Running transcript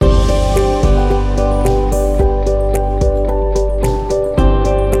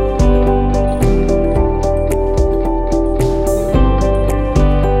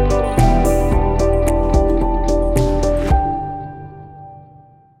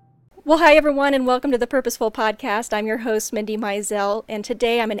Well, hi everyone, and welcome to the Purposeful Podcast. I'm your host, Mindy Mizell, and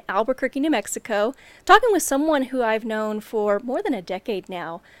today I'm in Albuquerque, New Mexico, talking with someone who I've known for more than a decade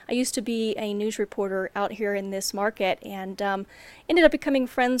now. I used to be a news reporter out here in this market, and ended up becoming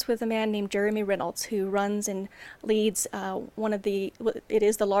friends with a man named Jeremy Reynolds, who runs and leads it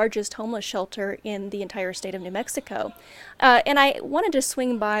is the largest homeless shelter in the entire state of New Mexico. And I wanted to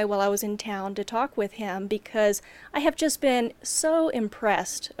swing by while I was in town to talk with him because I have just been so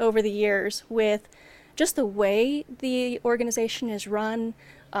impressed over the years with just the way the organization is run,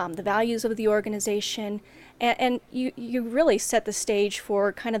 the values of the organization, and you really set the stage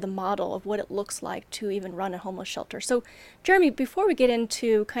for kind of the model of what it looks like to even run a homeless shelter. So, Jeremy, before we get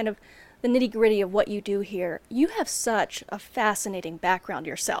into kind of the nitty gritty of what you do here, you have such a fascinating background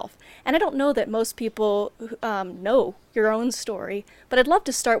yourself. And I don't know that most people know your own story, but I'd love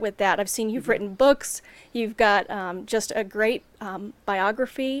to start with that. I've seen you've written books, you've got just a great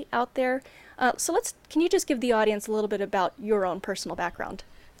biography out there. Can you just give the audience a little bit about your own personal background?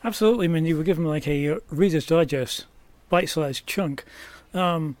 Absolutely, Mindy. We're given like a Reader's Digest bite-sized chunk.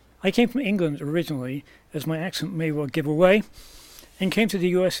 I came from England originally, as my accent may well give away, and came to the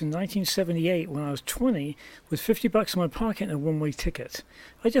US in 1978 when I was 20 with $50 in my pocket and a one-way ticket.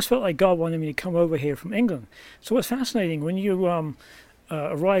 I just felt like God wanted me to come over here from England. So what's fascinating, when you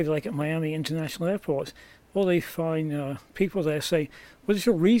arrive like at Miami International Airport, all they find people there say, what is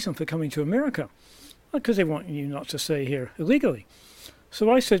your reason for coming to America? Well, because they want you not to stay here illegally. So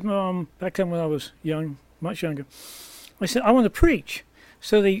I said, back then when I was young, much younger, I said, I want to preach.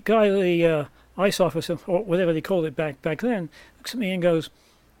 So the guy, the ICE officer, or whatever they called it back then, looks at me and goes,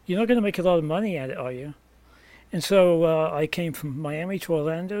 you're not going to make a lot of money at it, are you? And so I came from Miami to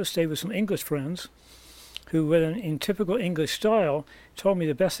Orlando, stayed with some English friends, who, in typical English style, told me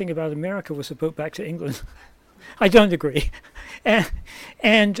the best thing about America was the boat back to England. I don't agree.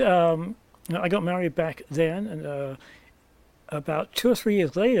 And I got married back then, and about 2 or 3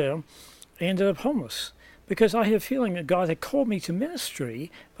 years later, I ended up homeless. Because I had a feeling that God had called me to ministry,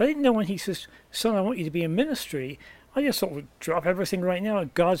 but I didn't know when he says, son, I want you to be in ministry. I just thought, drop everything right now,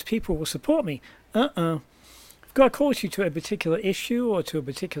 and God's people will support me. If God calls you to a particular issue or to a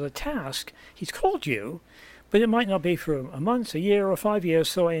particular task, he's called you, but it might not be for a month, a year, or 5 years,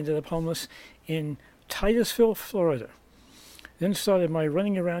 so I ended up homeless in Titusville, Florida. Then started my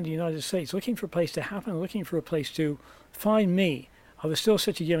running around the United States, looking for a place to happen, looking for a place to find me. I was still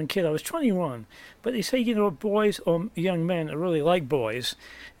such a young kid. I was 21. But they say, boys or young men are really like boys.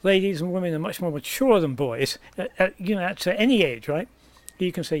 Ladies and women are much more mature than boys, at any age, right?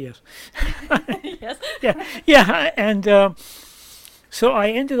 You can say yes. Yes. Yeah. And so I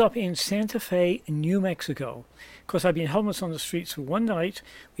ended up in Santa Fe, New Mexico. Of course, I'd been homeless on the streets for one night.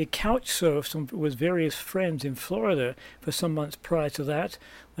 We couch surfed with various friends in Florida for some months prior to that.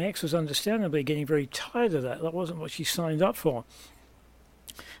 My ex was understandably getting very tired of that. That wasn't what she signed up for.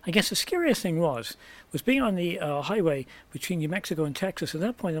 I guess the scariest thing was being on the highway between New Mexico and Texas. At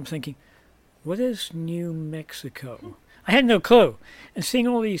that point, I'm thinking, what is New Mexico? I had no clue. And seeing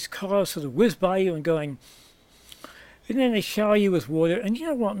all these cars sort of whiz by you and going, and then they shower you with water. And you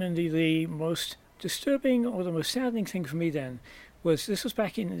know what, Mindy, the most disturbing or the most saddening thing for me then was this was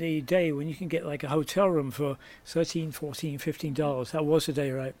back in the day when you can get like a hotel room for $13, $14, $15. That was the day,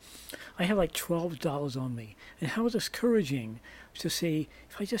 right? I had like $12 on me. And how discouraging to see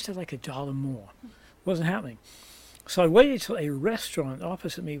if I just had like $1 more. It wasn't happening. So I waited till a restaurant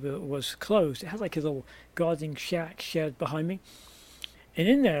opposite me was closed. It had like a little gardening shack shed behind me. And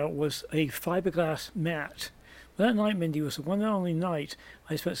in there was a fiberglass mat. Well, that night, Mindy, was the one and only night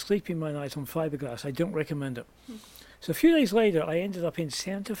I spent sleeping my night on fiberglass. I don't recommend it. So a few days later, I ended up in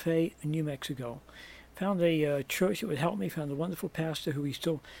Santa Fe, New Mexico. Found a church that would help me, found a wonderful pastor who we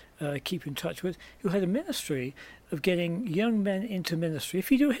still keep in touch with, who had a ministry of getting young men into ministry.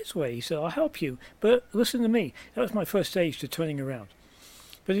 If you do it his way, he said, I'll help you. But listen to me. That was my first stage to turning around.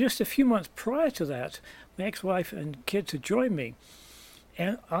 But just a few months prior to that, my ex-wife and kids had joined me.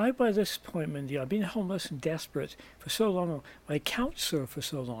 And I, by this point, Mindy, I've been homeless and desperate for so long. I couch surfed for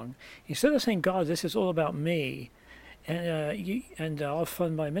so long. Instead of saying, God, this is all about me, and I'll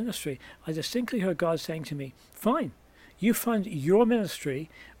fund my ministry, I distinctly heard God saying to me, fine, you fund your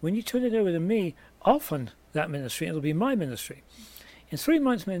ministry. When you turn it over to me, I'll fund that ministry. It'll be my ministry. In 3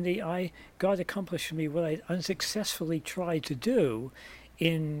 months, Mindy, God accomplished for me what I unsuccessfully tried to do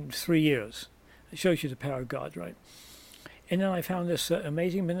in 3 years. It shows you the power of God, right? And then I found this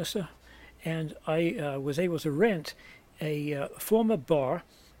amazing minister, and I was able to rent a former bar,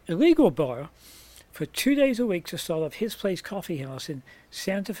 illegal bar, for 2 days a week to start up his place coffee house in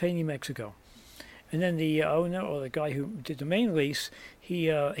Santa Fe, New Mexico. And then the owner, or the guy who did the main lease,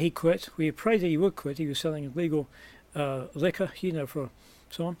 he quit. We prayed that he would quit. He was selling illegal liquor, for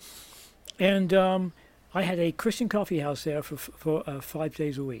so on. And I had a Christian coffee house there for 5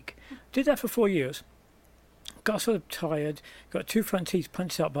 days a week. Did that for 4 years. Got sort of tired. Got 2 front teeth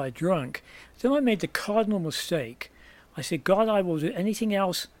punched out by a drunk. Then I made the cardinal mistake. I said, God, I will do anything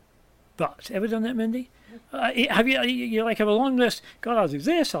else but. Ever done that, Mindy? Have you have a long list? God, I'll do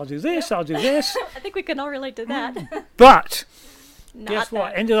this, I'll do this, I'll do this. I think we can all relate to that. But guess Not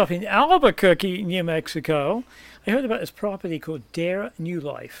what? that. Ended up in Albuquerque, New Mexico. I heard about this property called Dare New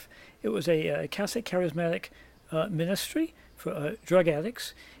Life. It was a Catholic charismatic ministry for drug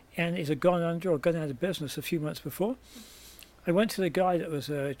addicts, and it had gone under or gone out of business a few months before. I went to the guy that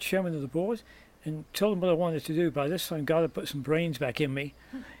was chairman of the board and told him what I wanted to do. By this time, God had put some brains back in me,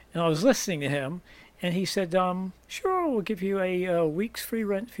 and I was listening to him. And he said, sure, we'll give you a week's free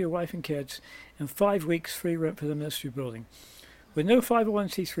rent for your wife and kids and 5 weeks free rent for the ministry building. With no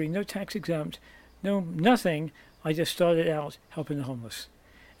 501c3, no tax exempt, no nothing, I just started out helping the homeless.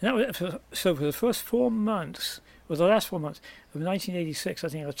 And that was, so for the first 4 months, or the last 4 months of 1986, I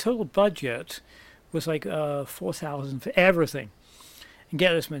think our total budget was like $4,000 for everything. And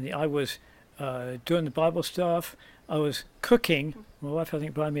get this, Mindy, I was doing the Bible stuff, I was cooking, my wife I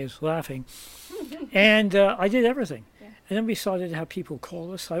think behind me is laughing, and I did everything. Yeah. And then we started to have people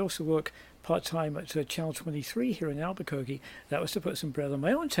call us. I also work part-time at Channel 23 here in Albuquerque. That was to put some bread on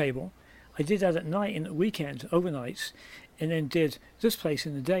my own table. I did that at night and at weekends, overnights, and then did this place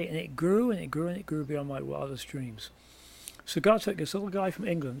in the day, and it grew and it grew and it grew beyond my wildest dreams. So God took this little guy from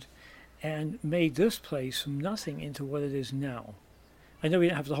England and made this place from nothing into what it is now. I know we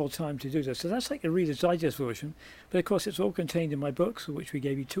didn't have the whole time to do this, so that's like a Reader's Digest version, but of course it's all contained in my books, which we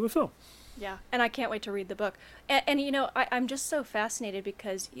gave you 2 or 4. Yeah, and I can't wait to read the book. And I'm just so fascinated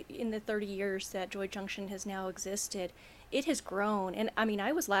because in the 30 years that Joy Junction has now existed, it has grown. And I mean,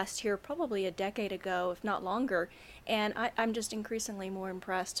 I was last here probably a decade ago, if not longer, and I'm just increasingly more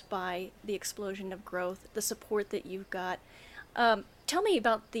impressed by the explosion of growth, the support that you've got. Tell me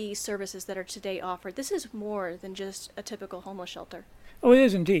about the services that are today offered. This is more than just a typical homeless shelter. Oh, it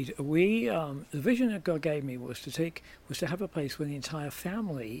is indeed. The vision that God gave me was to have a place where the entire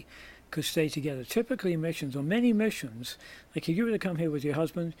family could stay together. Typically missions, or many missions, like if you were to come here with your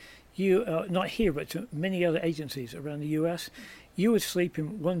husband, you, not here, but to many other agencies around the U.S., you would sleep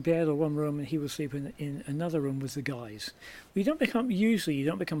in one bed or one room and he would sleep in another room with the guys. You don't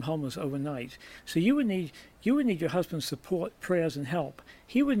become homeless overnight. So you would need your husband's support, prayers, and help.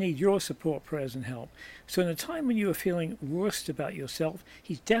 He would need your support, prayers, and help. So in a time when you are feeling worst about yourself,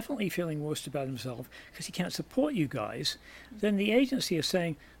 he's definitely feeling worst about himself because he can't support you guys, then the agency is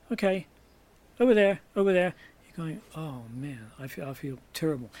saying, okay, over there. You're going, oh man, I feel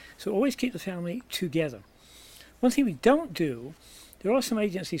terrible. So always keep the family together. One thing we don't do, there are some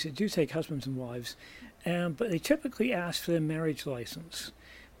agencies that do take husbands and wives, but they typically ask for their marriage license.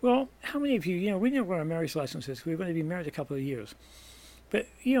 Well, how many of you, we know where our marriage license is. We've only been married a couple of years. But,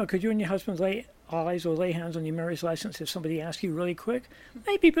 could you and your husband lay eyes or lay hands on your marriage license if somebody asks you really quick?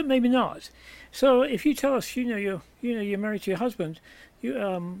 Maybe, but maybe not. So if you tell us, you're married to your husband,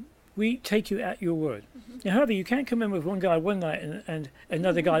 we take you at your word. Now, however, you can't come in with one guy one night and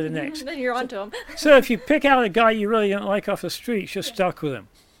another guy the next. Then you're onto him. So if you pick out a guy you really don't like off the street, you're stuck with him.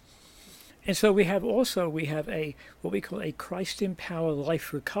 And so we have what we call a Christ in Power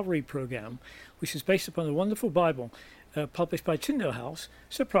Life Recovery Program, which is based upon a wonderful Bible published by Tyndale House,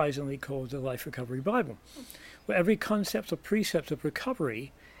 surprisingly called the Life Recovery Bible, where every concept or precept of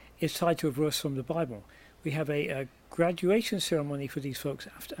recovery is tied to a verse from the Bible. We have a graduation ceremony for these folks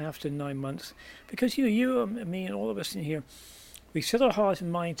after 9 months, because you, me, and all of us in here, we set our heart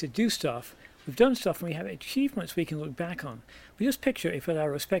and mind to do stuff. We've done stuff and we have achievements we can look back on. We just picture if at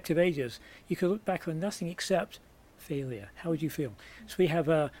our respective ages you could look back on nothing except failure. How would you feel? So we give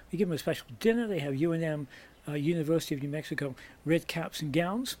them a special dinner. They have UNM, University of New Mexico, red caps and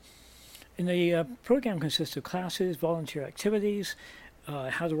gowns. And the program consists of classes, volunteer activities,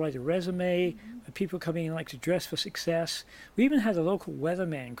 how to write a resume, people coming in like to dress for success. We even had a local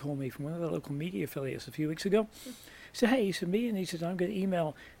weatherman call me from one of the local media affiliates a few weeks ago. So hey, he said, he said, I'm going to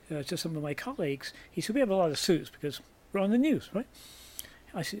email to some of my colleagues. He said, we have a lot of suits because we're on the news, right?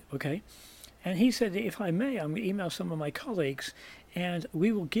 I said, okay. And he said, if I may, I'm going to email some of my colleagues and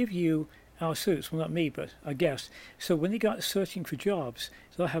we will give you our suits. Well, not me, but our guests. So when they got searching for jobs,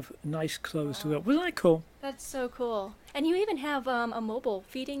 they'll have nice clothes to wear. Wasn't that cool? That's so cool. And you even have a mobile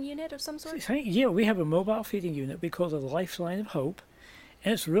feeding unit of some sort? Yeah, we have a mobile feeding unit we call the Lifeline of Hope.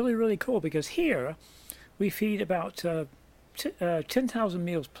 And it's really, really cool because here we feed about 10,000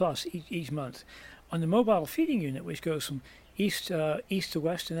 meals plus each month On the mobile feeding unit, which goes from east to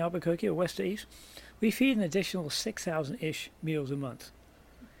west in Albuquerque, or west to east, we feed an additional 6,000-ish meals a month.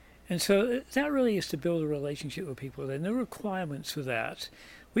 And so that really is to build a relationship with people. There are no requirements for that.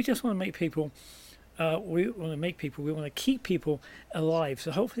 We just want to make people, we want to keep people alive.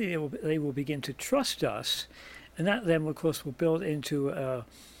 So hopefully they will begin to trust us. And that then, of course, will build into a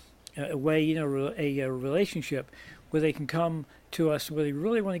way, a relationship where they can come to us, where they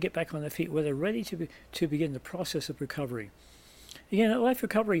really want to get back on their feet, where they're ready to begin the process of recovery. Again, that Life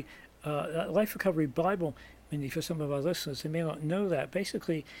Recovery Bible, Mindy, for some of our listeners, they may not know that.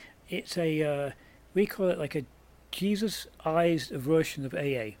 Basically, it's we call it like a Jesus-ized version of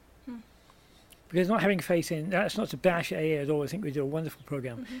AA. Because not having faith in, that's not to bash AA at all. I think we do a wonderful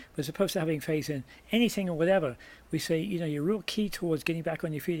program. But as opposed to having faith in anything or whatever, we say, your real key towards getting back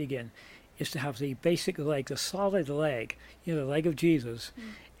on your feet again is to have the basic leg, the solid leg, the leg of Jesus,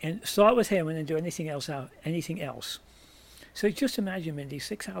 and start with him and then do anything else. So just imagine, Mindy,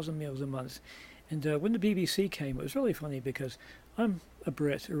 6,000 meals a month. And when the BBC came, it was really funny because I'm a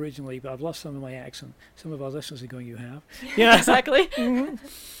Brit originally, but I've lost some of my accent. Some of our listeners are going, you have? Yeah, exactly.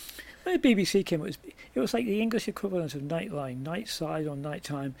 When the BBC came, it was like the English equivalent of Nightline, night side or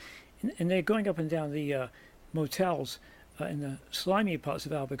nighttime. And they're going up and down the motels in the slimy parts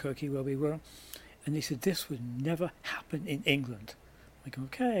of Albuquerque where we were. And they said, this would never happen in England. I'm like,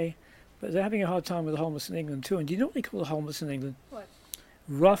 okay. But they're having a hard time with the homeless in England too. And do you know what they call the homeless in England? What?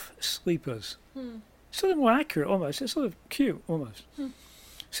 Rough sleepers. Sort of more accurate almost. It's sort of cute almost.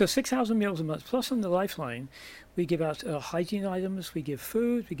 So 6,000 meals a month, plus on the Lifeline, we give out hygiene items, we give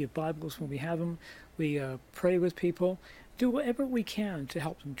food, we give Bibles when we have them, we pray with people, do whatever we can to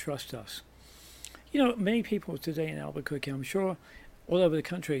help them trust us. Many people today in Albuquerque, I'm sure all over the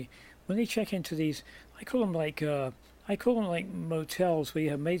country, when they check into these, I call them like motels where you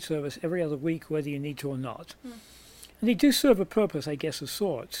have maid service every other week, whether you need to or not. And they do serve a purpose, I guess, of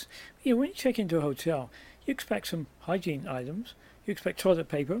sorts. When you check into a hotel, you expect some hygiene items, you expect toilet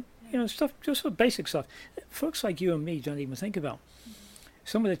paper, stuff, just sort of basic stuff. Folks like you and me don't even think about.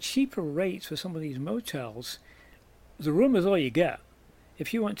 Some of the cheaper rates for some of these motels, the room is all you get.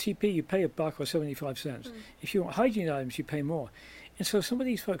 If you want TP, you pay $1 or 75 cents. If you want hygiene items, you pay more. And so some of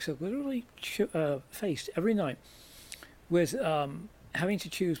these folks are literally faced every night with having to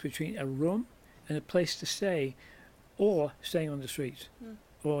choose between a room and a place to stay, or staying on the streets,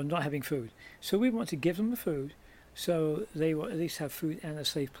 or not having food. So we want to give them the food, so they will at least have food and a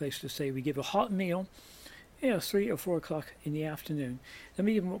safe place to stay. We give a hot meal, 3 or 4 o'clock in the afternoon. Then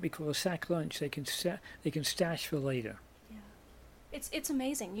we give them what we call a sack lunch. They can stash for later. Yeah, it's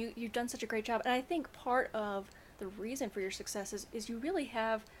amazing. You've done such a great job, and I think part of the reason for your success is you really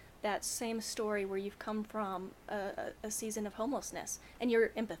have that same story where you've come from a season of homelessness, and you're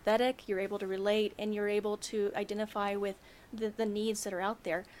empathetic, you're able to relate, and you're able to identify with the needs that are out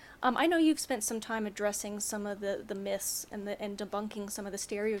there. I know you've spent some time addressing some of the myths and debunking some of the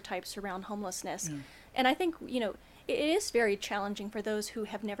stereotypes around homelessness. And I think, it is very challenging for those who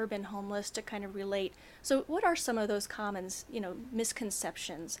have never been homeless to kind of relate. So what are some of those common,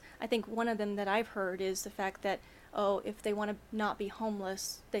 misconceptions? I think one of them that I've heard is the fact that, if they want to not be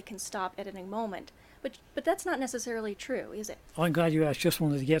homeless, they can stop at any moment. But that's not necessarily true, is it? I'm glad you asked. Just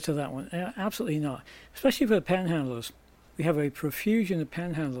wanted to get to that one. Absolutely not. Especially for the panhandlers. We have a profusion of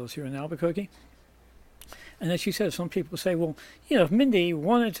panhandlers here in Albuquerque. And as you said, some people say, well, if Mindy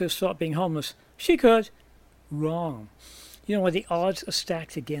wanted to stop being homeless, she could. Wrong. Where the odds are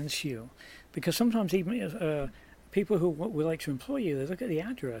stacked against you. Because sometimes even people who would like to employ you, they look at the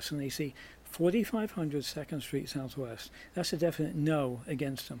address and they see 4500 2nd Street Southwest. That's a definite no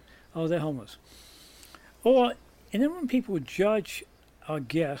against them. Oh, they're homeless. And then when people judge our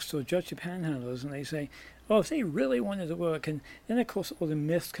guests or judge the panhandlers and they say, if they really wanted to work, and then of course all the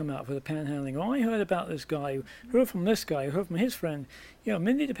myths come out for the panhandling. I heard about this guy, heard from this guy, heard from his friend.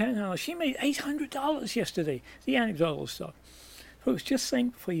 Mindy the panhandler, she made $800 yesterday. The anecdotal stuff. Folks, just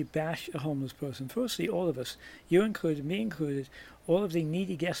think before you bash a homeless person. Firstly, all of us, you included, me included, all of the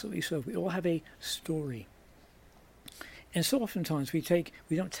needy guests that we serve, we all have a story. And so oftentimes we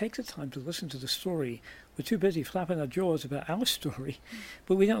don't take the time to listen to the story. We're too busy flapping our jaws about our story,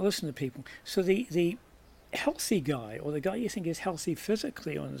 but we don't listen to people. So the healthy guy, or the guy you think is healthy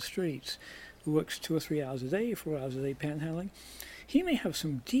physically on the streets, who works 2 or 3 hours a day, 4 hours a day panhandling, he may have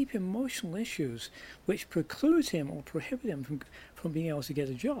some deep emotional issues which preclude him or prohibit him from being able to get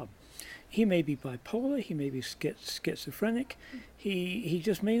a job. He may be bipolar, he may be schizophrenic, he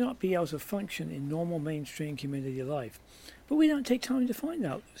just may not be able to function in normal mainstream community life. But we don't take time to find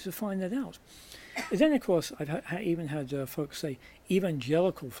that out. And then, of course, I've even had folks say,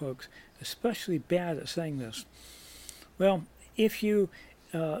 evangelical folks, especially bad at saying this. Well, if you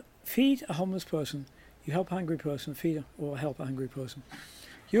feed a homeless person, you help a hungry person, or help a hungry person,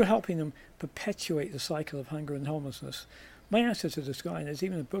 you're helping them perpetuate the cycle of hunger and homelessness. My answer to this guy, and there's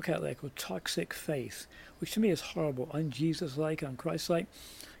even a book out there called Toxic Faith, which to me is horrible, un-Jesus-like, un-Christ-like.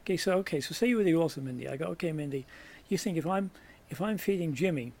 Okay, so say you were the author, Mindy. I go, okay, Mindy, you think if I'm feeding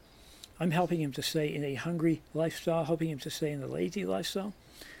Jimmy, I'm helping him to stay in a hungry lifestyle, helping him to stay in a lazy lifestyle?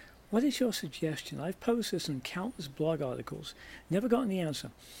 What is your suggestion? I've posted this in countless blog articles, never gotten the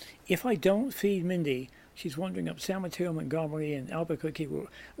answer. If I don't feed Mindy, she's wandering up San Mateo, Montgomery, and Albuquerque, or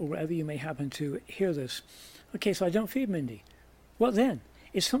wherever you may happen to hear this. Okay, so I don't feed Mindy. What then?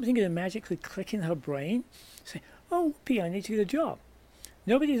 Is something going to magically click in her brain? Say, oh, I need to get a job.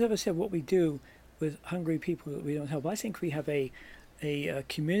 Nobody's ever said what we do with hungry people that we don't help. I think we have a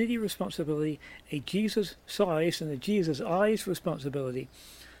community responsibility, a Jesus-sized and a Jesus-eyes responsibility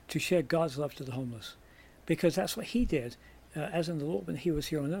to share God's love to the homeless, because that's what he did as in the Lord when he was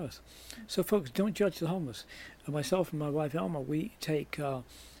here on earth. So folks, don't judge the homeless. Myself and my wife Elma, we take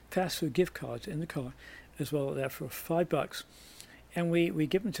fast food gift cards in the car as well there for $5, and we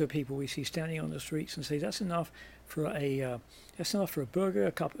give them to people we see standing on the streets and say that's enough for a burger,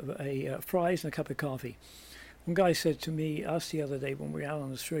 a cup of fries, and a cup of coffee. One guy said to us the other day when we were out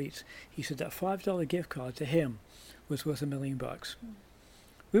on the streets, he said that $5 gift card to him was worth $1 million.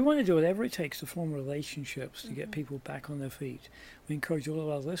 We want to do whatever it takes to form relationships to get people back on their feet. We encourage all of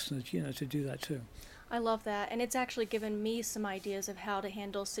our listeners, to do that too. I love that, and it's actually given me some ideas of how to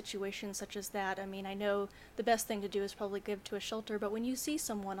handle situations such as that. I mean, I know the best thing to do is probably give to a shelter, but when you see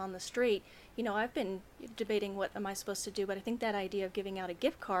someone on the street, I've been debating what am I supposed to do, but I think that idea of giving out a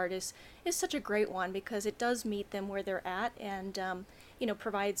gift card is such a great one, because it does meet them where they're at, and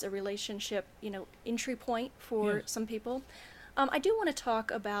provides a relationship, entry point for some people. I do want to talk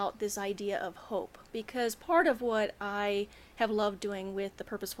about this idea of hope, because part of what I have loved doing with the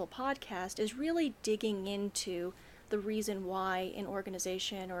Purposeful Podcast is really digging into the reason why an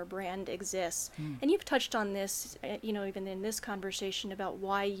organization or a brand exists. And you've touched on this, even in this conversation about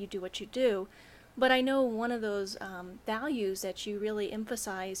why you do what you do. But I know one of those values that you really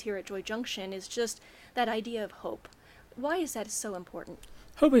emphasize here at Joy Junction is just that idea of hope. Why is that so important?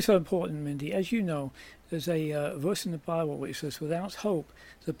 Hope is so important, Mindy. As you know, there's a verse in the Bible which says, without hope,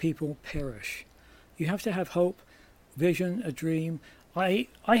 the people perish. You have to have hope, vision, a dream. I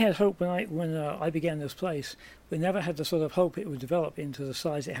had hope when I began this place, but never had the sort of hope it would develop into the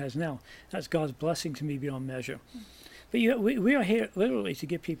size it has now. That's God's blessing to me beyond measure. But we are here literally to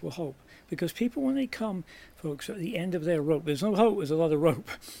give people hope, because people, when they come, folks, are at the end of their rope. There's no hope, there's a lot of rope.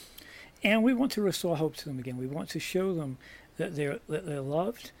 And we want to restore hope to them again. We want to show them that they're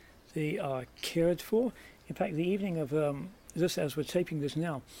loved, they are cared for. In fact, the evening of this, as we're taping this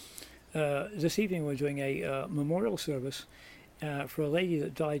now, this evening we're doing a memorial service for a lady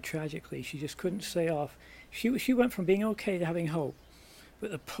that died tragically. She just couldn't stay off. She went from being okay to having hope,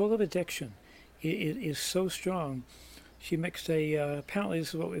 but the pull of addiction is so strong. She mixed apparently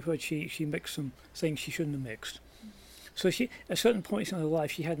this is what we've heard, she mixed some things she shouldn't have mixed. So at certain points in her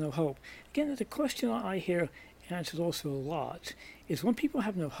life, she had no hope. Again, the question I hear answered also a lot is when people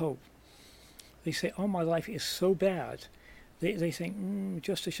have no hope, they say, oh, my life is so bad. They think,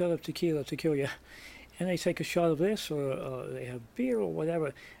 just a shot of tequila to kill you. And they take a shot of this, or they have beer or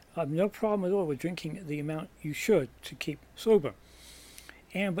whatever. I have no problem at all with drinking the amount you should to keep sober.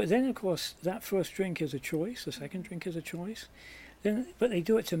 But then, of course, that first drink is a choice. The second drink is a choice. But they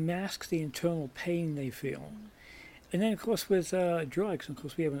do it to mask the internal pain they feel. And then, of course, with drugs, of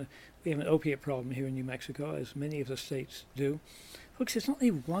course, we have an opiate problem here in New Mexico, as many of the states do. Folks, it's not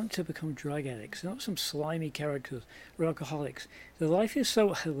they want to become drug addicts. They're not some slimy characters or alcoholics. Their life is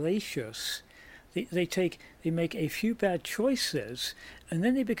so hellacious. They make a few bad choices, and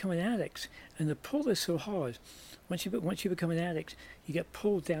then they become an addict. And the pull is so hard. Once you become an addict, you get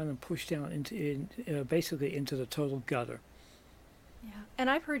pulled down and pushed down basically into the total gutter. Yeah, and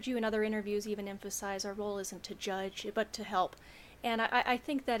I've heard you in other interviews even emphasize our role isn't to judge, but to help. And I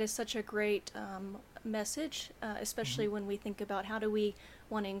think that is such a great message, especially when we think about how do we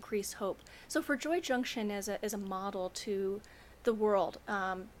want to increase hope. So for Joy Junction as a model to the world,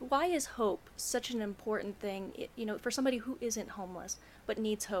 why is hope such an important thing, for somebody who isn't homeless but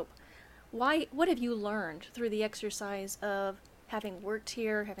needs hope? What have you learned through the exercise of having worked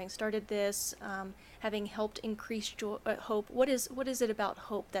here, having started this, having helped increase hope? What is it about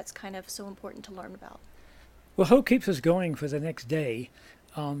hope that's kind of so important to learn about? Well, hope keeps us going for the next day.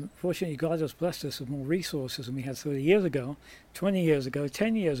 Fortunately, God has blessed us with more resources than we had 30 years ago, 20 years ago,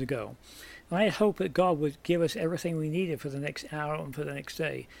 10 years ago. And I had hope that God would give us everything we needed for the next hour and for the next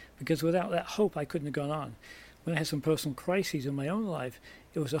day, because without that hope, I couldn't have gone on. When I had some personal crises in my own life,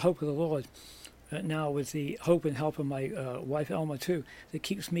 it was the hope of the Lord. Now with the hope and help of my wife Elma too, that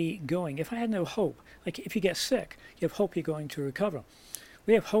keeps me going. If I had no hope, like if you get sick, you have hope you're going to recover.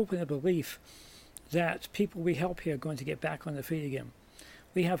 We have hope in the belief that people we help here are going to get back on their feet again.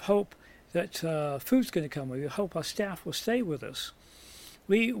 We have hope that food's going to come. We hope our staff will stay with us.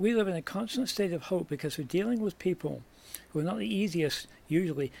 We live in a constant state of hope because we're dealing with people who are not the easiest,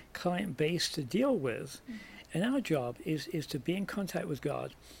 usually client-based to deal with. Mm-hmm. And our job is to be in contact with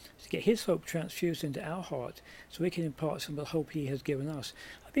God, to get his hope transfused into our heart so we can impart some of the hope he has given us.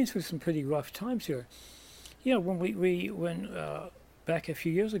 I've been through some pretty rough times here. You know, when back a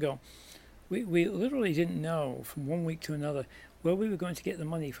few years ago, we literally didn't know from one week to another where we were going to get the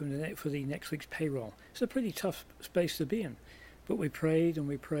money for the next week's payroll. It's a pretty tough space to be in. But we prayed and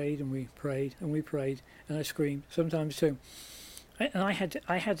we prayed and we prayed and we prayed, and I screamed sometimes too. And I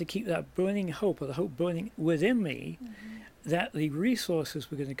had to keep that burning hope, or the hope burning within me, that the resources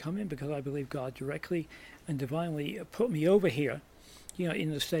were going to come in, because I believe God directly and divinely put me over here, you know,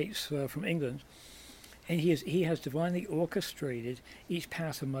 in the States from England, and he has divinely orchestrated each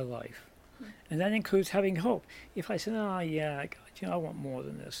path of my life. And that includes having hope. If I said, God, I want more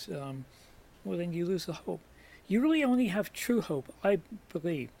than this, well, then you lose the hope. You really only have true hope, I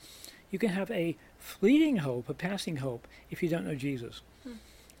believe. You can have a fleeting hope, a passing hope, if you don't know Jesus.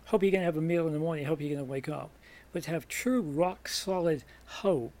 Hope you're going to have a meal in the morning, hope you're going to wake up. But to have true, rock-solid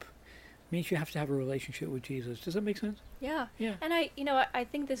hope means you have to have a relationship with Jesus. Does that make sense? Yeah. And I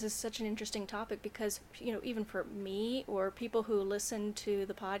think this is such an interesting topic because, even for me or people who listen to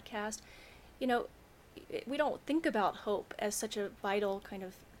the podcast, we don't think about hope as such a vital kind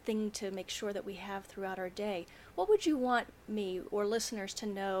of thing to make sure that we have throughout our day. What would you want me or listeners to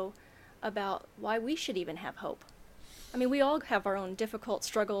know about why we should even have hope? I mean, we all have our own difficult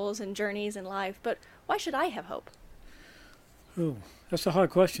struggles and journeys in life, but why should I have hope? Oh, that's a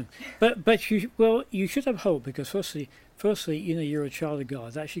hard question. But you should have hope, because firstly, you're a child of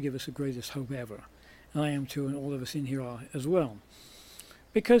God. That should give us the greatest hope ever. And I am too, and all of us in here are as well.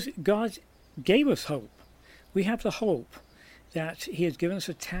 Because God gave us hope. We have the hope that he has given us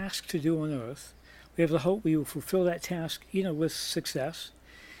a task to do on earth. We have the hope we will fulfill that task, with success.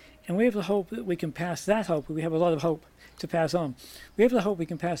 And we have the hope that we can pass that hope. We have a lot of hope to pass on. We have the hope we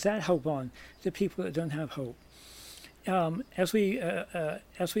can pass that hope on to people that don't have hope. As we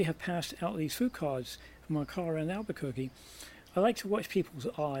have passed out these food cards from our car around Albuquerque, I like to watch people's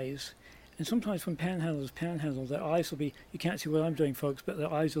eyes. And sometimes when panhandle, their eyes will be, you can't see what I'm doing, folks, but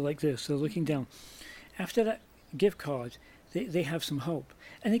their eyes are like this. They're looking down. After that gift card, they have some hope.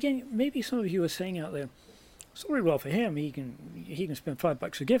 And again, maybe some of you are saying out there, sorry, well, for him, he can spend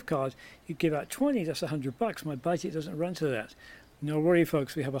 $5 a gift card. You give out 20, that's $100. My budget doesn't run to that. No worry,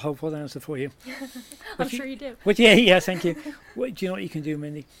 folks. We have a hopeful answer for you. I'm sure you do. Yeah, thank you. Do you know what you can do,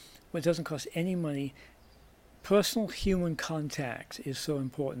 Mindy? What doesn't cost any money? Personal human contact is so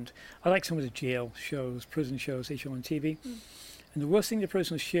important. I like some of the jail shows, prison shows they show on TV. And the worst thing the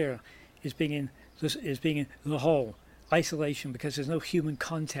prisoners share is being in the hole, isolation, because there's no human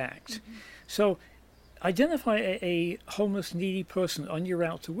contact. So identify a homeless, needy person on your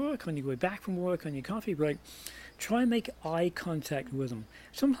route to work, on your way back from work, on your coffee break. Try and make eye contact with them.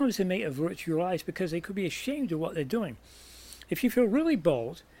 Sometimes they may avert your eyes because they could be ashamed of what they're doing. If you feel really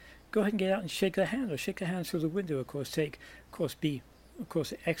bold, go ahead and get out and shake their hand, or shake their hand through the window. Of course,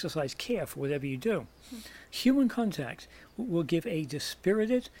 exercise care for whatever you do. Human contact will give a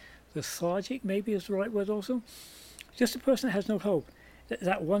dispirited, lethargic, maybe is the right word also, just a person that has no hope.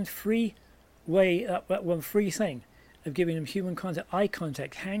 That one free way, that one free thing of giving them human contact, eye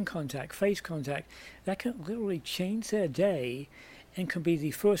contact, hand contact, face contact, that can literally change their day and can be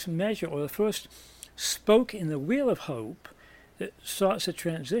the first measure or the first spoke in the wheel of hope that starts a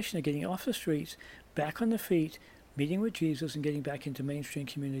transition of getting off the streets, back on the feet, meeting with Jesus, and getting back into mainstream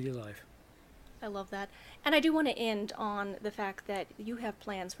community life. I love that. And I do want to end on the fact that you have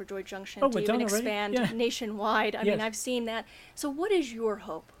plans for Joy Junction to even expand nationwide. I mean, I've seen that. So what is your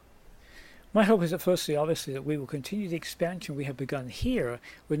hope? My hope is that firstly, obviously, that we will continue the expansion we have begun here.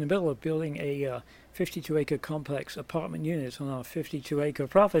 We're in the middle of building a 52-acre complex apartment units on our 52-acre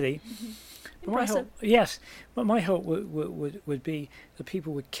property. Impressive. But my hope would be that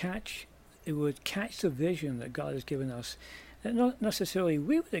people would catch the vision that God has given us. That not necessarily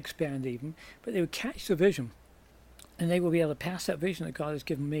we would expand even, but they would catch the vision And they will be able to pass that vision that God has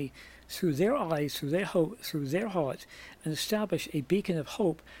given me through their eyes, through their hope, through their heart, and establish a beacon of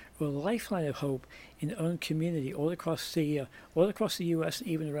hope or a lifeline of hope in their own community all across the U.S. and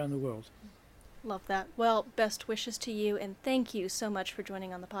even around the world. Love that. Well, best wishes to you, and thank you so much for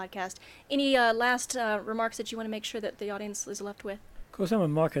joining on the podcast. Any last remarks that you want to make sure that the audience is left with? Of course, I'm a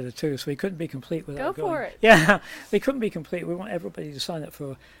marketer too, so we couldn't be complete without Go for it. Yeah, we couldn't be complete. We want everybody to sign up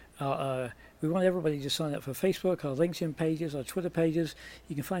for Facebook, our LinkedIn pages, our Twitter pages.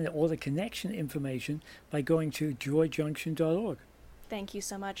 You can find out all the connection information by going to joyjunction.org. Thank you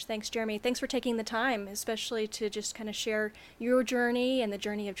so much. Thanks, Jeremy. Thanks for taking the time, especially to just kind of share your journey and the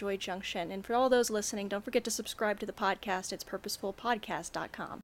journey of Joy Junction. And for all those listening, don't forget to subscribe to the podcast. It's purposefulpodcast.com.